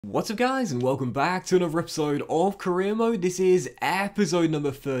What's up guys, and welcome back to another episode of Career Mode. This is episode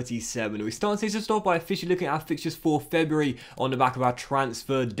number 37. We start today's just off by officially looking at our fixtures for February on the back of our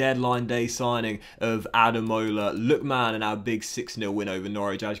transfer deadline day signing of Ademola Lookman and our big 6-0 win over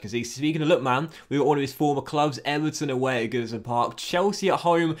Norwich. As you can see, speaking of Lookman, we got one of his former clubs, Everton away at Goodison Park. Chelsea at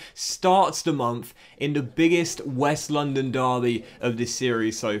home starts the month in the biggest West London derby of this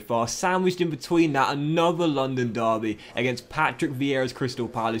series so far. Sandwiched in between that, another London derby against Patrick Vieira's Crystal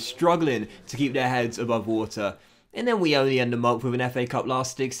Palace, struggling to keep their heads above water. And then we only end the month with an FA Cup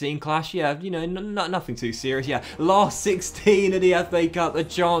last 16 clash. Yeah, you know, nothing too serious. Yeah, last 16 of the FA Cup, a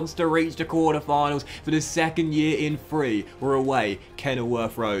chance to reach the quarterfinals for the second year in 3. We're away,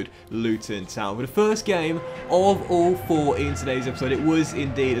 Kenilworth Road, Luton Town. For the first game of all 4 in today's episode, it was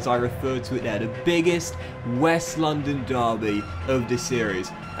indeed, as I referred to it there, the biggest West London derby of this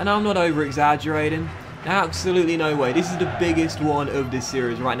series. And I'm not over-exaggerating. Absolutely no way. This is the biggest one of this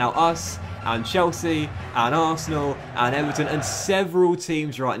series right now. Us and Chelsea and Arsenal and Everton and several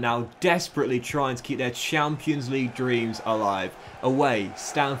teams right now desperately trying to keep their Champions League dreams alive. Away,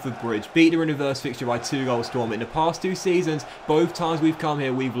 Stamford Bridge, beat them in reverse fixture by 2 goals to 1. In the past 2 seasons, both times we've come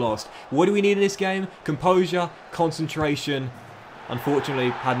here, we've lost. What do we need in this game? Composure, concentration.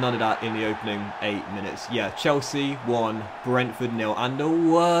 Unfortunately, had none of that in the opening 8 minutes. Yeah, Chelsea 1, Brentford 0, and the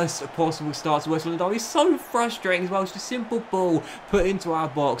worst possible start to West London derby. It's so frustrating as well. It's just a simple ball put into our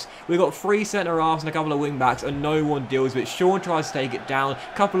box. We've got 3 centre-halves and a couple of wing-backs, and no one deals with it. Sean tries to take it down,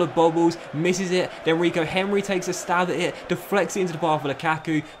 couple of bobbles, misses it. Then Rico Henry takes a stab at it, deflects it into the path of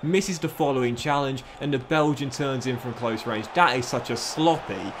Lukaku, misses the following challenge, and the Belgian turns in from close range. That is such a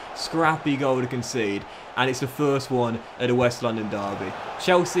sloppy, scrappy goal to concede. And it's the first one at the West London derby.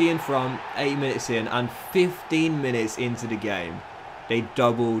 Chelsea in front, 8 minutes in, and 15 minutes into the game, they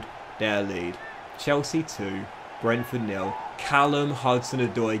doubled their lead. Chelsea 2, Brentford 0. Callum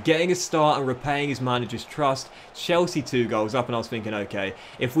Hudson-Odoi getting a start and repaying his manager's trust. Chelsea 2 goals up, and I was thinking, okay,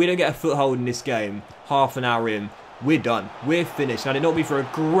 if we don't get a foothold in this game, half an hour in, we're done. We're finished. Now, it not be for a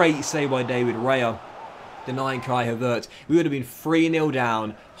great save by David Raya, denying Kai Havertz, we would have been 3-0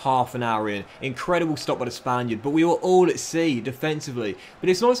 down half an hour in. Incredible stop by the Spaniard, but we were all at sea defensively. But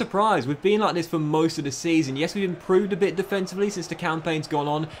it's not a surprise, we've been like this for most of the season. Yes, we've improved a bit defensively since the campaign's gone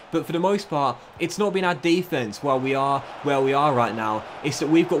on, but for the most part, it's not been our defence while we are where we are right now. It's that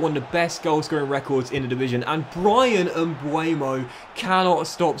we've got one of the best goal scoring records in the division, and Brian Mbeumo cannot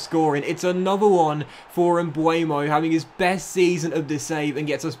stop scoring. It's another one for Mbeumo having his best season of the save and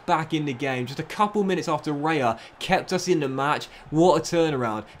gets us back in the game. Just a couple minutes after Raya kept us in the match. What a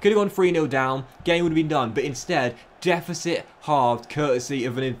turnaround. Could have gone 3-0 down, game would have been done, but instead, deficit halved courtesy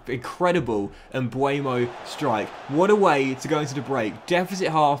of an incredible Mbeumo strike. What a way to go into the break. Deficit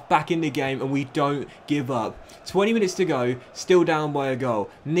half, back in the game, and we don't give up. 20 minutes to go, still down by a goal.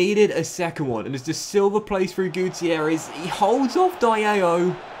 Needed a second one, and as the silver plays through Gutierrez, he holds off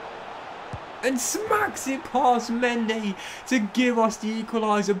Diao and smacks it past Mendy to give us the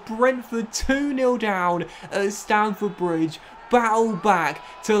equaliser. Brentford 2-0 down at Stamford Bridge. Battle back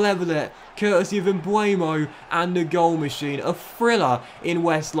to level it, courtesy of Mbeumo and the goal machine. A thriller in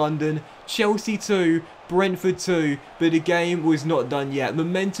West London. Chelsea 2, Brentford 2, but the game was not done yet.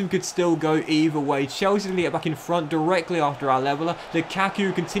 Momentum could still go either way. Chelsea going to get back in front directly after our leveller.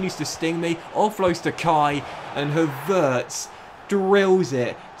 Lukaku continues to sting me, offloads to Kai, and Havertz drills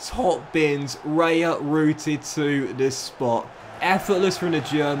it. Top bins, Raya rooted to the spot. Effortless from the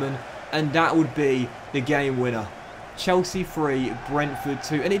German, and that would be the game winner. Chelsea 3, Brentford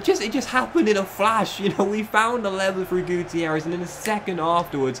 2, and it just happened in a flash. You know, we found a level through Gutierrez, and in the second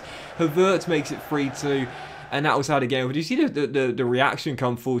afterwards, Havertz makes it 3-2, and that was how the game. But you see the reaction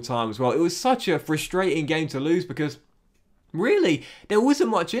come full time as well. It was such a frustrating game to lose because really, there wasn't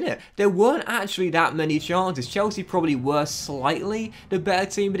much in it. There weren't actually that many chances. Chelsea probably were slightly the better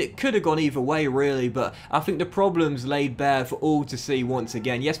team, but it could have gone either way, really. But I think the problems laid bare for all to see once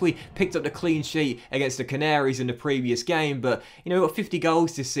again. Yes, we picked up the clean sheet against the Canaries in the previous game, but, you know, we've got 50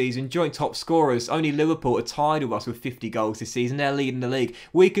 goals this season, joint top scorers. Only Liverpool are tied with us with 50 goals this season. They're leading the league.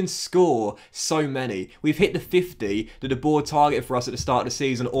 We can score so many. We've hit the 50 that the board targeted for us at the start of the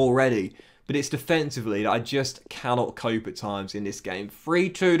season already. But it's defensively that I just cannot cope at times in this game.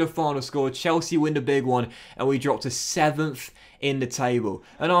 3-2 the final score. Chelsea win the big one, and we drop to 7th in the table.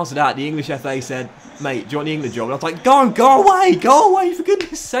 And after that, the English FA said, mate, do you want the England job? And I was like, go away, for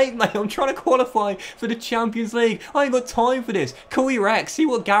goodness sake, mate. I'm trying to qualify for the Champions League. I ain't got time for this. Call your ex, see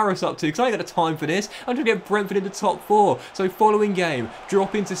what Gareth's up to, because I ain't got the time for this. I'm trying to get Brentford in the top 4. So following game,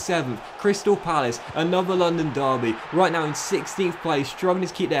 drop into 7th, Crystal Palace, another London derby. Right now in 16th place, struggling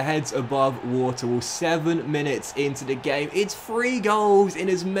to keep their heads above water. Well, 7 minutes into the game. It's 3 goals in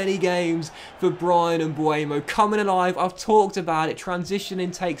as many games for Brian and Mbeumo. Coming alive, I've talked about it.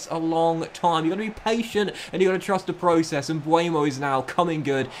 Transitioning takes a long time. You've got to be patient and you've got to trust the process. And Mbeumo is now coming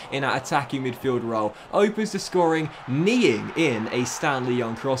good in that attacking midfield role. Opens the scoring, kneeing in a Stanley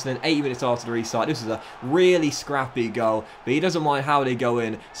Young cross. And then 8 minutes after the restart, this is a really scrappy goal. But he doesn't mind how they go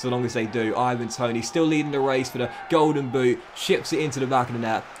in so long as they do. Ivan Toney still leading the race for the golden boot. Ships it into the back of the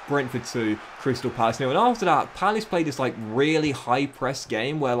net. Brentford 2, Crystal Palace 0. And after that, Palace played this like really high press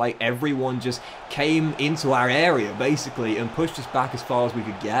game where like everyone just came into our area basically and pushed us back as far as we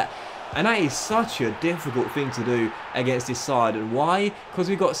could get. And that is such a difficult thing to do against this side. And why? Because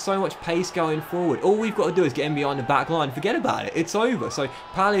we've got so much pace going forward. All we've got to do is get in behind the back line. Forget about it. It's over. So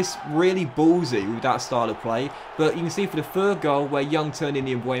Palace really ballsy with that style of play. But you can see for the 3rd goal where Young turned in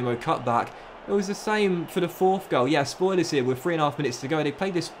the Mbeumo cutback, it was the same for the 4th goal. Yeah, spoilers here with 3.5 minutes to go. They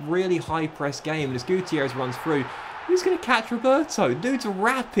played this really high press game. And as Gutierrez runs through, who's going to catch Roberto? Dude's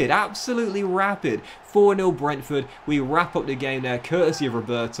rapid, absolutely rapid. 4-0 Brentford. We wrap up the game there, courtesy of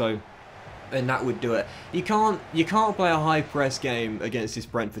Roberto. And that would do it. You can't play a high press game against this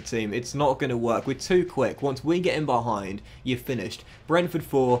Brentford team. It's not going to work. We're too quick. Once we get in behind, you're finished. Brentford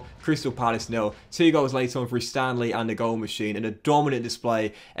 4, Crystal Palace 0. 2 goals later on through Stanley and the goal machine, and a dominant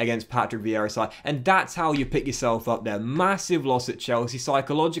display against Patrick Vieira's side. And that's how you pick yourself up there. Massive loss at Chelsea.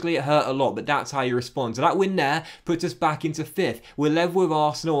 Psychologically, it hurt a lot, but that's how you respond. So that win there puts us back into 5th. We're level with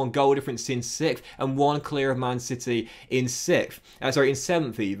Arsenal on goal difference in 6th, and 1 clear of Man City in 6th. Sorry, in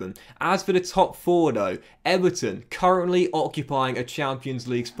 7th even. As for the top 4 though, Everton currently occupying a Champions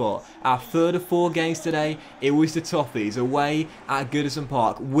League spot. Our 3rd of 4 games today, it was the Toffees away at Goodison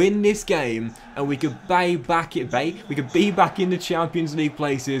Park. Win this game and we could be back in the Champions League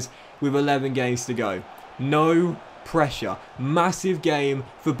places with 11 games to go. No pressure. Massive game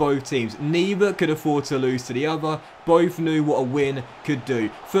for both teams. Neither could afford to lose to the other. Both knew what a win could do.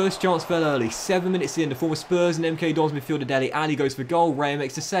 First chance fell early. 7 minutes in, the former Spurs and MK Dons midfielder Dele Alli goes for goal. Ray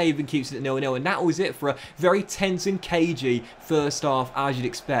makes the save and keeps it at 0-0. And that was it for a very tense and cagey first half, as you'd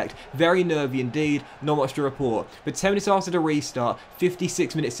expect. Very nervy indeed. Not much to report. But 10 minutes after the restart,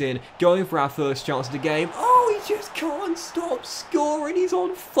 56 minutes in, going for our first chance of the game. Oh, he just can't stop scoring. He's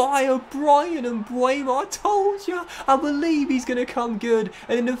on fire. Brian and Mbeumo, I told you. I believe he's going to come good.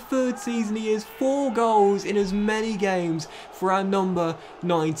 And in the 3rd season, he has 4 goals in as many games for our number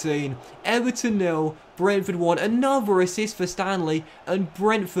 19. Everton 0, Brentford 1. Another assist for Stanley, and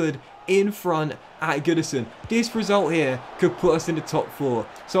Brentford in front at Goodison. This result here could put us in the top 4.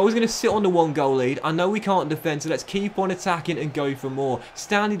 So I was going to sit on the 1 goal lead. I know we can't defend, so let's keep on attacking and go for more.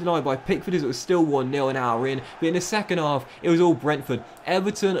 Stanley denied by Pickford as it was still 1-0 an hour in. But in the second half, it was all Brentford.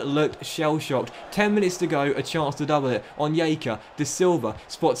 Everton looked shell-shocked. 10 minutes to go, a chance to double it. On Yaker, De Silva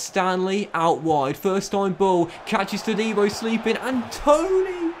spots Stanley out wide. First time ball, catches Todibo sleeping, and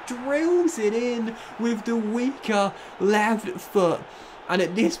Toney drills it in with the weaker left foot. And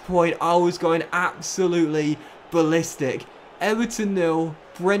at this point, I was going absolutely ballistic. Everton 0,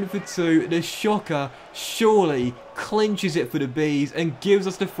 Brentford 2. The shocker surely clinches it for the Bees and gives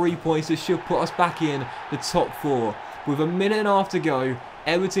us the 3 points that should put us back in the top 4. With a minute and a half to go,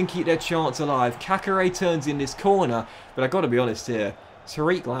 Everton keep their chance alive. Kakare turns in this corner, but I got to be honest here.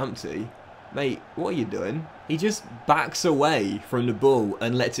 Tariq Lamptey, mate, what are you doing? He just backs away from the ball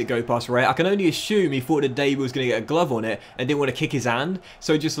and lets it go past Ray. I can only assume he thought the David was going to get a glove on it and didn't want to kick his hand,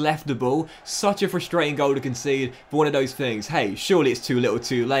 so he just left the ball. Such a frustrating goal to concede, but one of those things. Hey, surely it's too little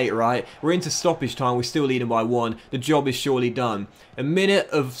too late, right? We're into stoppage time, we're still leading by 1. The job is surely done. A minute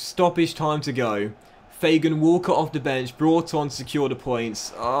of stoppage time to go. Fagan Walker off the bench, brought on to secure the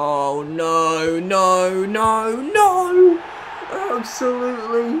points. Oh, no, no, no, no!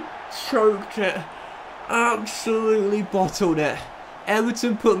 Absolutely choked it. Absolutely bottled it.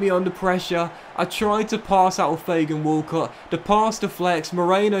 Everton put me under pressure. I tried to pass out with Fagan Walcott. The pass deflects.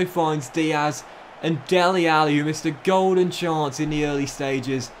 Moreno finds Diaz. And Dele Alli, who missed a golden chance in the early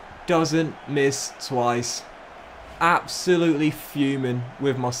stages, doesn't miss twice. Absolutely fuming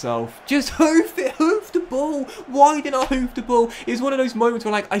with myself. Just hoof it, hoof the ball. Why didn't I hoof the ball? It's one of those moments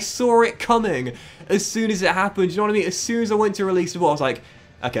where like I saw it coming as soon as it happened. You know what I mean? As soon as I went to release the ball, I was like,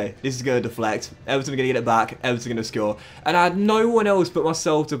 Okay, this is going to deflect. Everton are going to get it back. Everton are going to score. And I had no one else but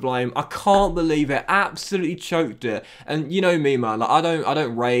myself to blame. I can't believe it. Absolutely choked it. And you know me, man. Like, I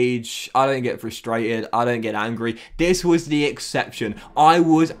don't rage. I don't get frustrated. I don't get angry. This was the exception. I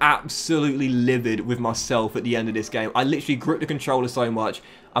was absolutely livid with myself at the end of this game. I literally gripped the controller so much.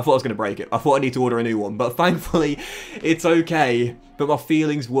 I thought I was going to break it. I thought I need to order a new one. But thankfully, it's okay. But my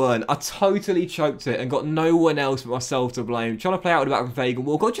feelings weren't. I totally choked it and got no one else but myself to blame. Trying to play out with the back from Fagan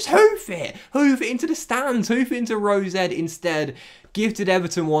Walcott. Just hoof it. Hoof it into the stands. Hoof it into Rose Ed instead. Gifted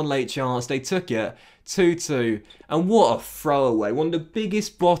Everton one late chance. They took it. 2-2. And what a throwaway. One of the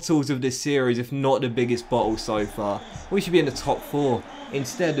biggest bottles of this series, if not the biggest bottle so far. We should be in the top 4.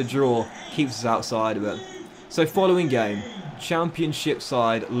 Instead, the draw keeps us outside of it. So following game, Championship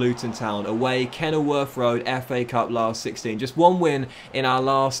side Luton Town away, Kenilworth Road, FA Cup last 16. Just one win in our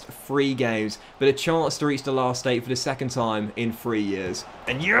last 3 games, but a chance to reach the last 8 for the second time in 3 years.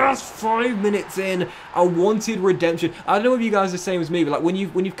 And yes, 5 minutes in, I wanted redemption. I don't know if you guys are the same as me, but like when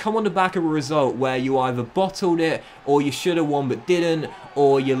you've come on the back of a result where you either bottled it, or you should have won but didn't,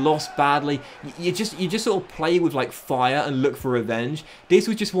 or you lost badly, you just sort of play with like fire and look for revenge. This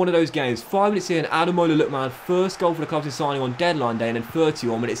was just one of those games. 5 minutes in, Ademola Lookman, first goal for the club since signing on deadline day, and then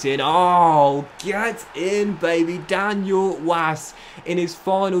 31 minutes in, oh, get in, baby. Daniel Wass in his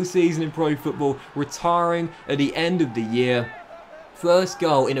final season in pro football, retiring at the end of the year. First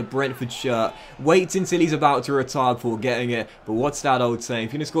goal in a Brentford shirt. Waits until he's about to retire before getting it. But what's that old saying?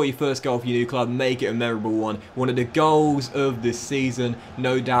 If you're going to score your first goal for your new club, make it a memorable one. One of the goals of the season.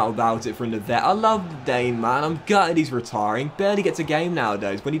 No doubt about it from the vet. I love the Dane, man. I'm gutted he's retiring. Barely gets a game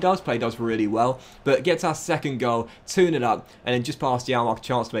nowadays. When he does play, does really well. But gets our second goal. Tune it up. And then just past the hour mark, a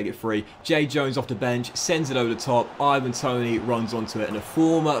chance to make it 3. Jay Jones off the bench. Sends it over the top. Ivan Toney runs onto it. And the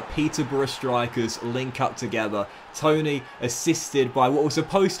former Peterborough strikers link up together. Toney assisted by what was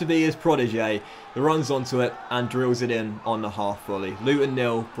supposed to be his protege, runs onto it and drills it in on the half volley. Luton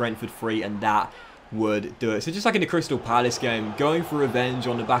 0, Brentford 3, and that would do it. So just like in the Crystal Palace game, going for revenge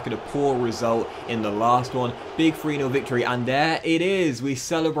on the back of the poor result in the last one. Big 3-0 victory, and there it is. We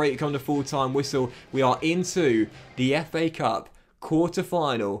celebrate come the full-time whistle. We are into the FA Cup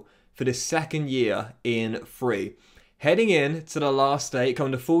quarter-final for the second year in 3. Heading in to the last 8, come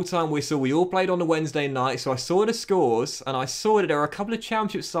the full-time whistle. We all played on the Wednesday night, so I saw the scores, and I saw that there are a couple of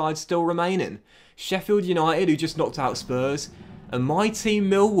Championship sides still remaining. Sheffield United, who just knocked out Spurs, and my team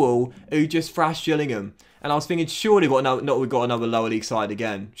Millwall, who just thrashed Gillingham. And I was thinking, surely we've got another lower league side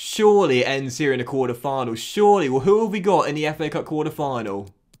again. Surely it ends here in the quarter-final. Surely, well, who have we got in the FA Cup quarter-final?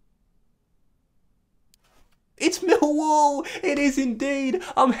 It's Millwall! It is indeed!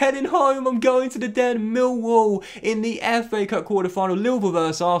 I'm heading home, I'm going to the den. Millwall in the FA Cup quarter-final. Liverpool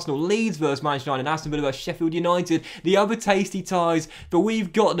vs Arsenal, Leeds vs Manchester United, Aston Villa vs Sheffield United. The other tasty ties, but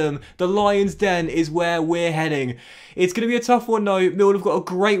we've got them. The Lions' Den is where we're heading. It's going to be a tough one though. Millwall have got a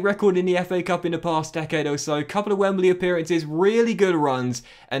great record in the FA Cup in the past decade or so. Couple of Wembley appearances, really good runs,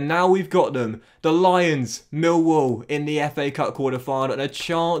 and now we've got them. The Lions, Millwall in the FA Cup quarter-final, and a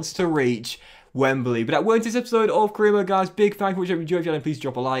chance to reach Wembley. But that went this episode of Career Mode, guys. Big thank you for watching. If you enjoyed, please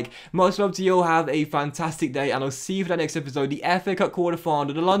drop a like. Much love to you all. Have a fantastic day, and I'll see you for that next episode. The FA Cup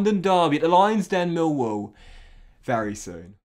quarter-final, the London Derby at the Lions' Den, Millwall, very soon.